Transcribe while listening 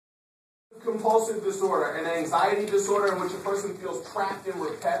compulsive disorder, an anxiety disorder in which a person feels trapped in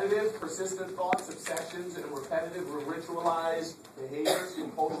repetitive, persistent thoughts, obsessions, and repetitive, ritualized behaviors,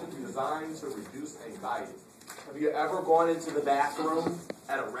 compulsions designed to reduce anxiety. Have you ever gone into the bathroom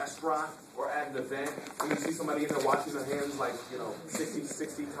at a restaurant or at an event and you see somebody in there washing their hands like,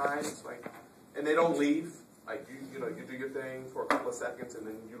 60 times, and they don't leave? Like, you do your thing for a couple of seconds and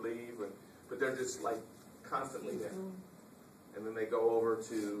then you leave, but they're just like constantly there. And then they go over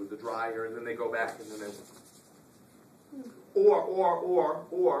to the dryer, and then they go back, and then they...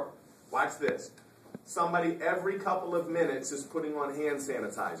 Or, watch this. Somebody every couple of minutes is putting on hand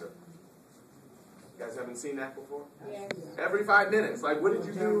sanitizer. You guys haven't seen that before? Yes. Every 5 minutes. Like, what did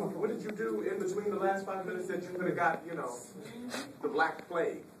you do in between the last 5 minutes that you could have got, the Black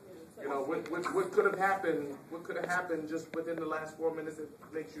Plague? What could have happened? What could have happened just within the last 4 minutes that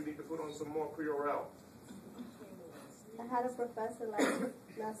makes you need to put on some more Purell? I had a professor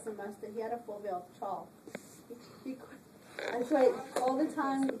last semester. He had a phobia of chalk. That's right. All the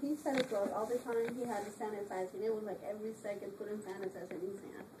time, he said it was all the time he had to sanitize. And it was like every second putting sanitizer in his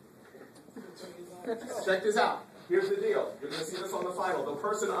hand. Check this out. Here's the deal. You're going to see this on the final. The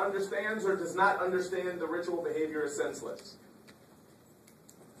person understands or does not understand the ritual behavior is senseless.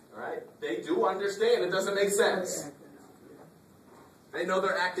 All right? They do understand. It doesn't make sense. They know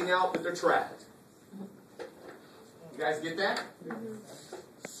they're acting out, but they're trapped. You guys get that? Mm-hmm.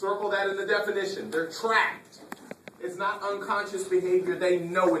 Circle that in the definition. They're trapped. It's not unconscious behavior. They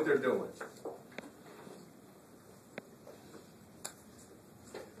know what they're doing.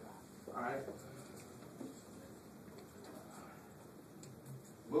 All right.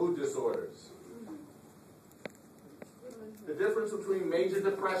 Mood disorders. The difference between major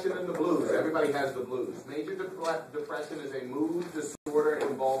depression and the blues. Everybody has the blues. Major depression is a mood disorder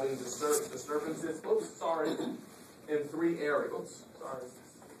involving disturbances. Oops, sorry. In 3 areas. Oops, sorry.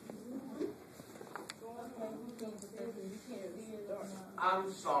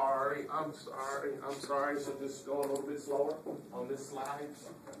 I'm sorry. So just go a little bit slower on this slide.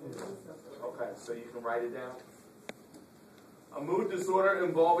 Okay, so you can write it down. A mood disorder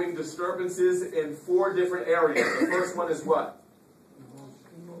involving disturbances in 4 different areas. The first one is what?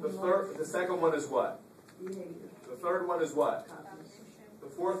 The second one is what? The third one is what? The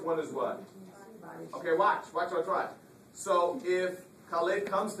fourth one is what? Okay, watch. So if Khalid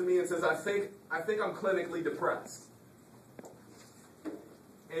comes to me and says, I think I'm clinically depressed,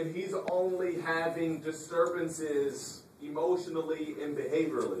 and he's only having disturbances emotionally and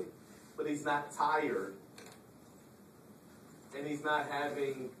behaviorally, but he's not tired, and he's not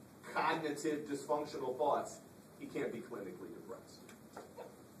having cognitive dysfunctional thoughts, he can't be clinically depressed.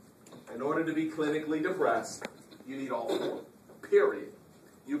 In order to be clinically depressed, you need all 4, period.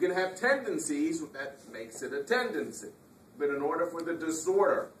 You can have tendencies, that makes it a tendency. But in order for the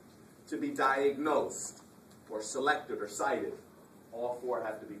disorder to be diagnosed or selected or cited, all 4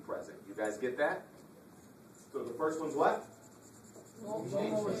 have to be present. You guys get that? So the first one's what?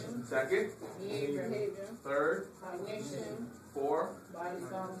 Second? Behavior. Third? Cognition. 4? Body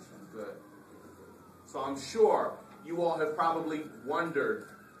function. Good. So I'm sure you all have probably wondered,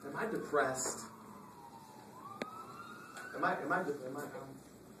 am I depressed? Am I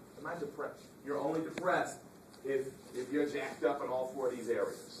depressed? You're only depressed if you're jacked up in all 4 of these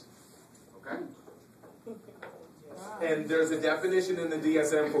areas. Okay? And there's a definition in the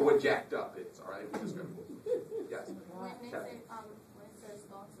DSM for what jacked up is. All right? We're just going to... Yes? When it says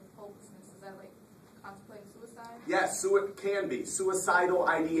thoughts of hopelessness, is that like contemplating suicide? Yes, so it can be. Suicidal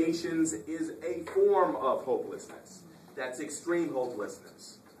ideations is a form of hopelessness. That's extreme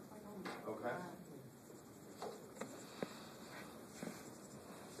hopelessness. Okay?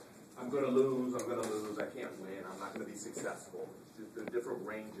 I'm going to lose, I can't win, I'm not going to be successful. There are different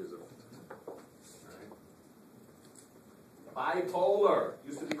ranges of it. Right? Bipolar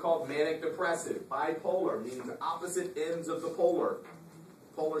used to be called manic depressive. Bipolar means opposite ends of the polar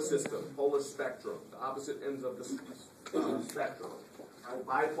system, polar spectrum, the opposite ends of the spectrum.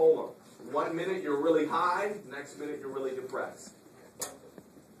 Right? Bipolar. 1 minute you're really high, next minute you're really depressed.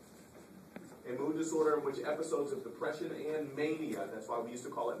 A mood disorder in which episodes of depression and mania, that's why we used to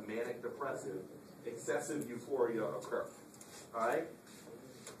call it manic depressive, excessive euphoria occur. All right?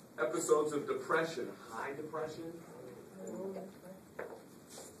 Episodes of depression, high depression,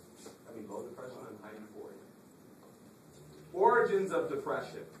 low depression and high euphoria. Origins of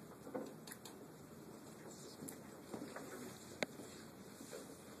depression.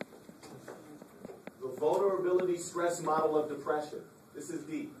 The vulnerability stress model of depression. This is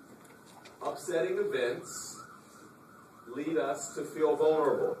deep. Upsetting events lead us to feel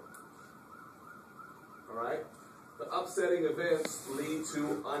vulnerable. All right? The upsetting events lead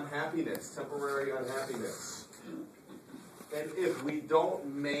to unhappiness, temporary unhappiness. And if we don't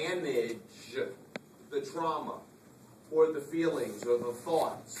manage the trauma or the feelings or the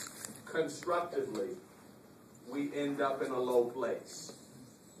thoughts constructively, we end up in a low place.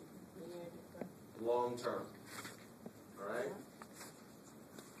 Long term. Alright?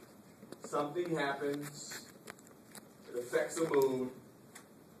 Something happens, it affects a mood,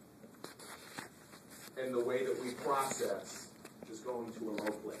 and the way that we process is going to a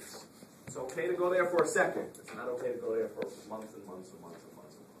low place. It's okay to go there for a second. It's not okay to go there for months and months and months and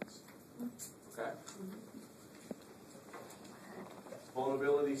months and months. Okay?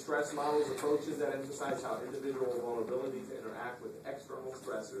 Vulnerability stress models, approaches that emphasize how individual vulnerability to interact with external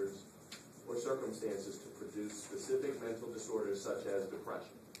stressors or circumstances to produce specific mental disorders such as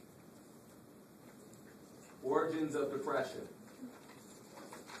depression. Origins of depression.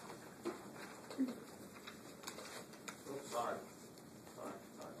 Oops, sorry.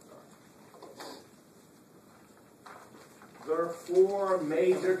 There are 4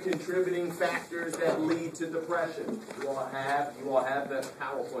 major contributing factors that lead to depression. You all have the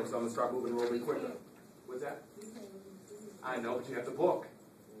PowerPoint, so I'm going to start moving a little bit quicker. What's that? I know, but you have the book.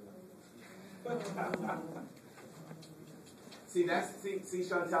 See,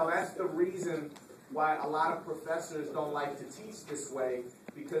 Chantel, that's the reason why a lot of professors don't like to teach this way,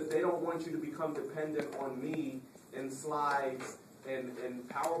 because they don't want you to become dependent on me and slides and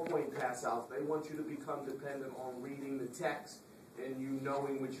PowerPoint pass-outs. They want you to become dependent on reading the text and you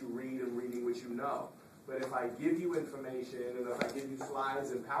knowing what you read and reading what you know. But if I give you information and if I give you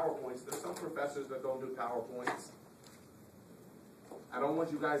slides and PowerPoints, there's some professors that don't do PowerPoints. I don't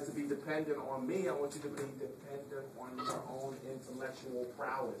want you guys to be dependent on me. I want you to be dependent on your own intellectual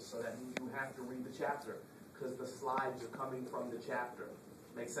prowess. So that means you have to read the chapter because the slides are coming from the chapter.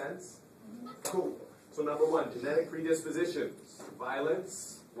 Make sense? Cool. So number 1, genetic predispositions,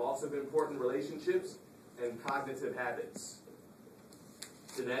 violence, loss of important relationships, and cognitive habits.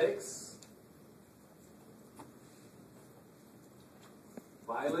 Genetics,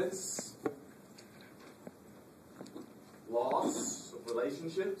 violence, loss of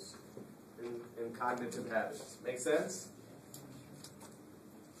relationships, and cognitive habits. Make sense?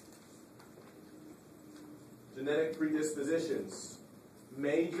 Genetic predispositions.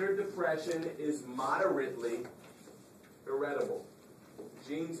 Major depression is moderately heritable.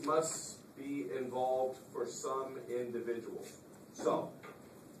 Genes must be involved for some individuals. So,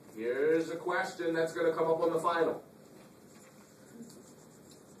 here's a question that's going to come up on the final.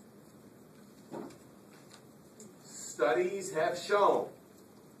 Studies have shown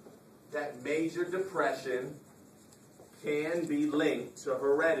that major depression can be linked to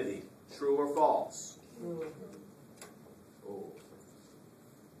heredity. True or false? Oh.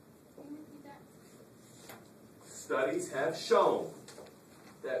 Studies have shown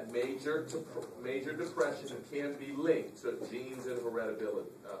that major depression can be linked to genes and heredity.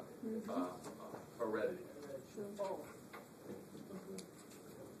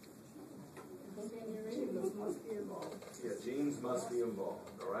 Yeah, genes must be involved,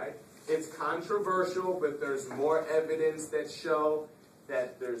 all right? It's controversial, but there's more evidence that show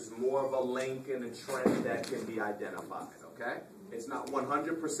that there's more of a link and a trend that can be identified, okay? It's not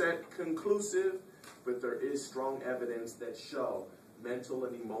 100% conclusive, but there is strong evidence that show mental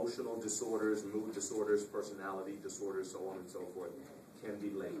and emotional disorders, mood disorders, personality disorders, so on and so forth, can be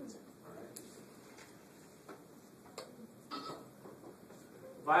linked. All right.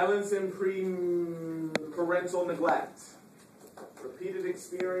 Violence and parental neglect. Repeated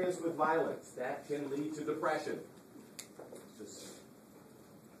experience with violence, that can lead to depression.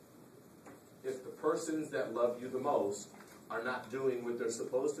 If the persons that love you the most are not doing what they're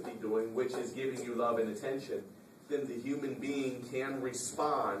supposed to be doing, which is giving you love and attention, then the human being can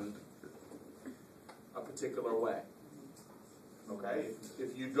respond a particular way. Okay?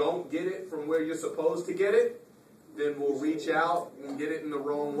 If you don't get it from where you're supposed to get it, then we'll reach out and get it in the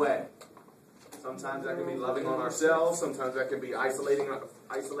wrong way. Sometimes that can be loving on ourselves. Sometimes that can be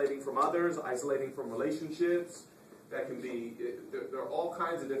isolating from others, isolating from relationships. That can be, there are all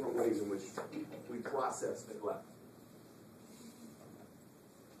kinds of different ways in which we process neglect.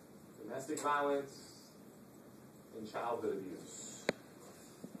 Domestic violence and childhood abuse.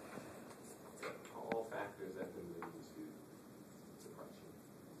 All factors that can lead to depression.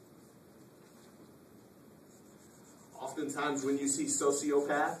 Oftentimes when you see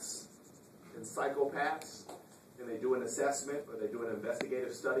sociopaths and psychopaths, and they do an assessment or they do an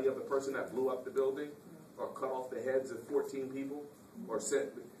investigative study of the person that blew up the building or cut off the heads of 14 people, or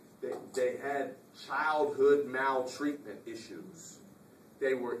said they had childhood maltreatment issues.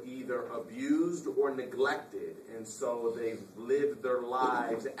 They were either abused or neglected, and so they've lived their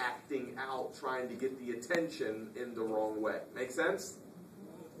lives acting out, trying to get the attention in the wrong way. Make sense?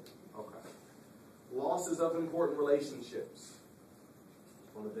 Okay. Losses of important relationships.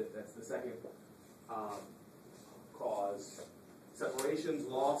 That's the second cause. Separations,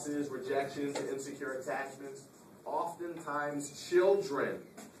 losses, rejections, insecure attachments. Oftentimes, children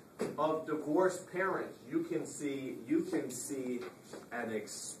of divorced parents, you can see an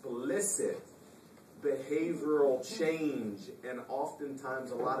explicit behavioral change, and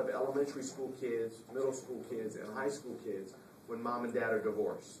oftentimes a lot of elementary school kids, middle school kids, and high school kids when mom and dad are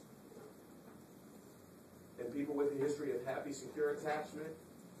divorced. And people with a history of happy, secure attachment,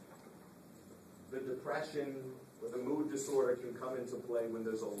 the depression or the mood disorder can come into play when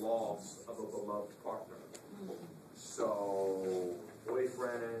there's a loss of a beloved partner. So,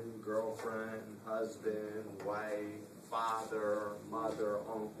 boyfriend, girlfriend, husband, wife, father, mother,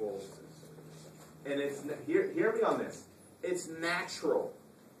 uncle. And it's, hear me on this. It's natural.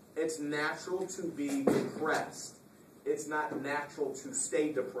 It's natural to be depressed. It's not natural to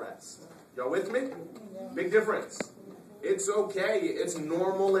stay depressed. Y'all with me? Big difference. It's okay. It's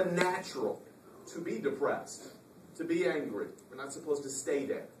normal and natural to be depressed, to be angry. We're not supposed to stay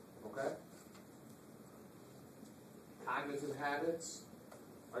there. Okay? Cognitive habits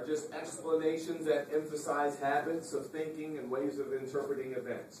are just explanations that emphasize habits of thinking and ways of interpreting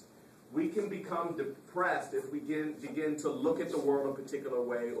events. We can become depressed if we begin to look at the world a particular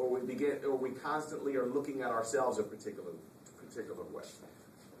way, or we constantly are looking at ourselves a particular way.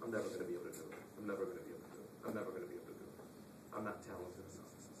 I'm never going to be able to do it. I'm never going to be able to do it. I'm never going to be able to do it. I'm not talented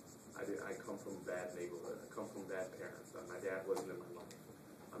enough. I come from a bad neighborhood. I come from bad parents. My dad wasn't in my life.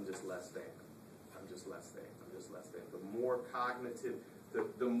 I'm just less than. I'm just less than. I'm just less than. The more cognitive,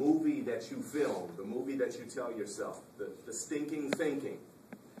 the movie that you film, the movie that you tell yourself, the stinking thinking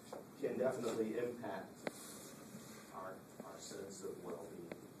can definitely impact our sense of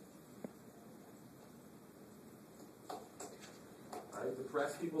well-being. All right,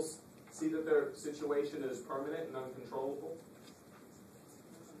 depressed people see that their situation is permanent and uncontrollable.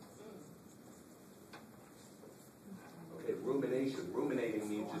 Okay, rumination. Ruminating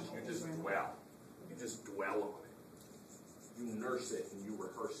means you just dwell. You just dwell on it. You nurse it and you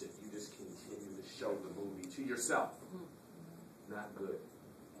rehearse it. You just continue to show the movie to yourself. Not good.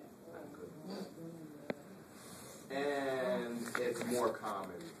 Not good. And it's more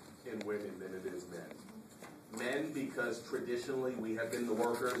common in women than it is men. Men, because traditionally we have been the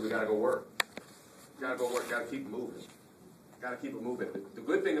workers, we gotta go work. Gotta go work, gotta keep moving. Gotta keep it moving. The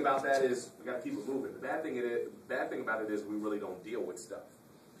good thing about that is we gotta keep it moving. The bad thing about it is we really don't deal with stuff.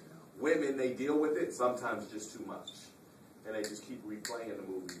 Women, they deal with it, sometimes just too much. And they just keep replaying the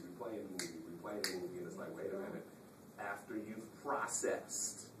movie, and it's like, wait a minute. After you've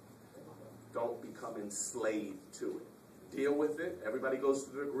processed, don't become enslaved to it. Deal with it. Everybody goes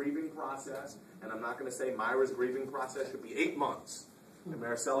through the grieving process. And I'm not going to say Myra's grieving process should be 8 months. And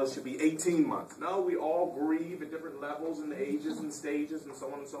Maricella's should be 18 months. No, we all grieve at different levels and ages and stages and so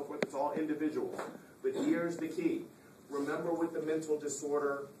on and so forth. It's all individual. But here's the key. Remember what the mental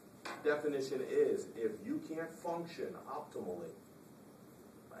disorder definition is. If you can't function optimally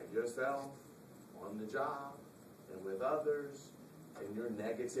by yourself, on the job, and with others, and you're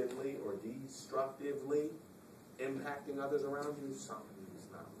negatively or destructively impacting others around you, something is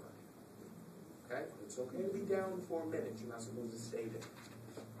not right. Okay? It's okay to be down for a minute. You're not supposed to stay there.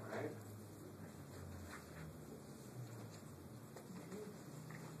 All right?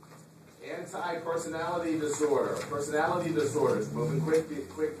 Anti-personality disorder. Personality disorders. Moving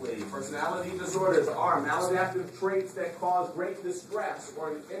quickly. Personality disorders are maladaptive traits that cause great distress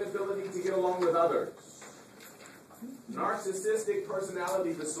or an inability to get along with others. Narcissistic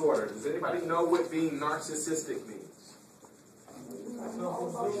personality disorder. Does anybody know what being narcissistic means?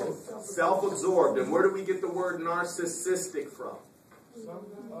 Self-absorbed. And where do we get the word narcissistic from?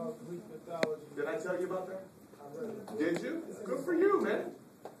 Did I tell you about that? Did you? Good for you, man.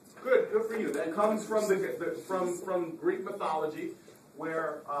 Good for you. That comes from from Greek mythology,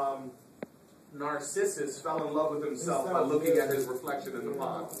 where Narcissus fell in love with himself by looking at his reflection in the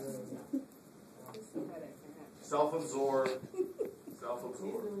pond. Self-absorbed.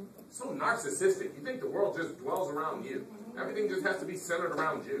 So narcissistic. You think the world just dwells around you. Everything just has to be centered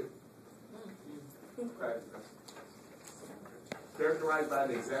around you. Okay. Characterized by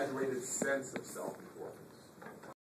an exaggerated sense of self.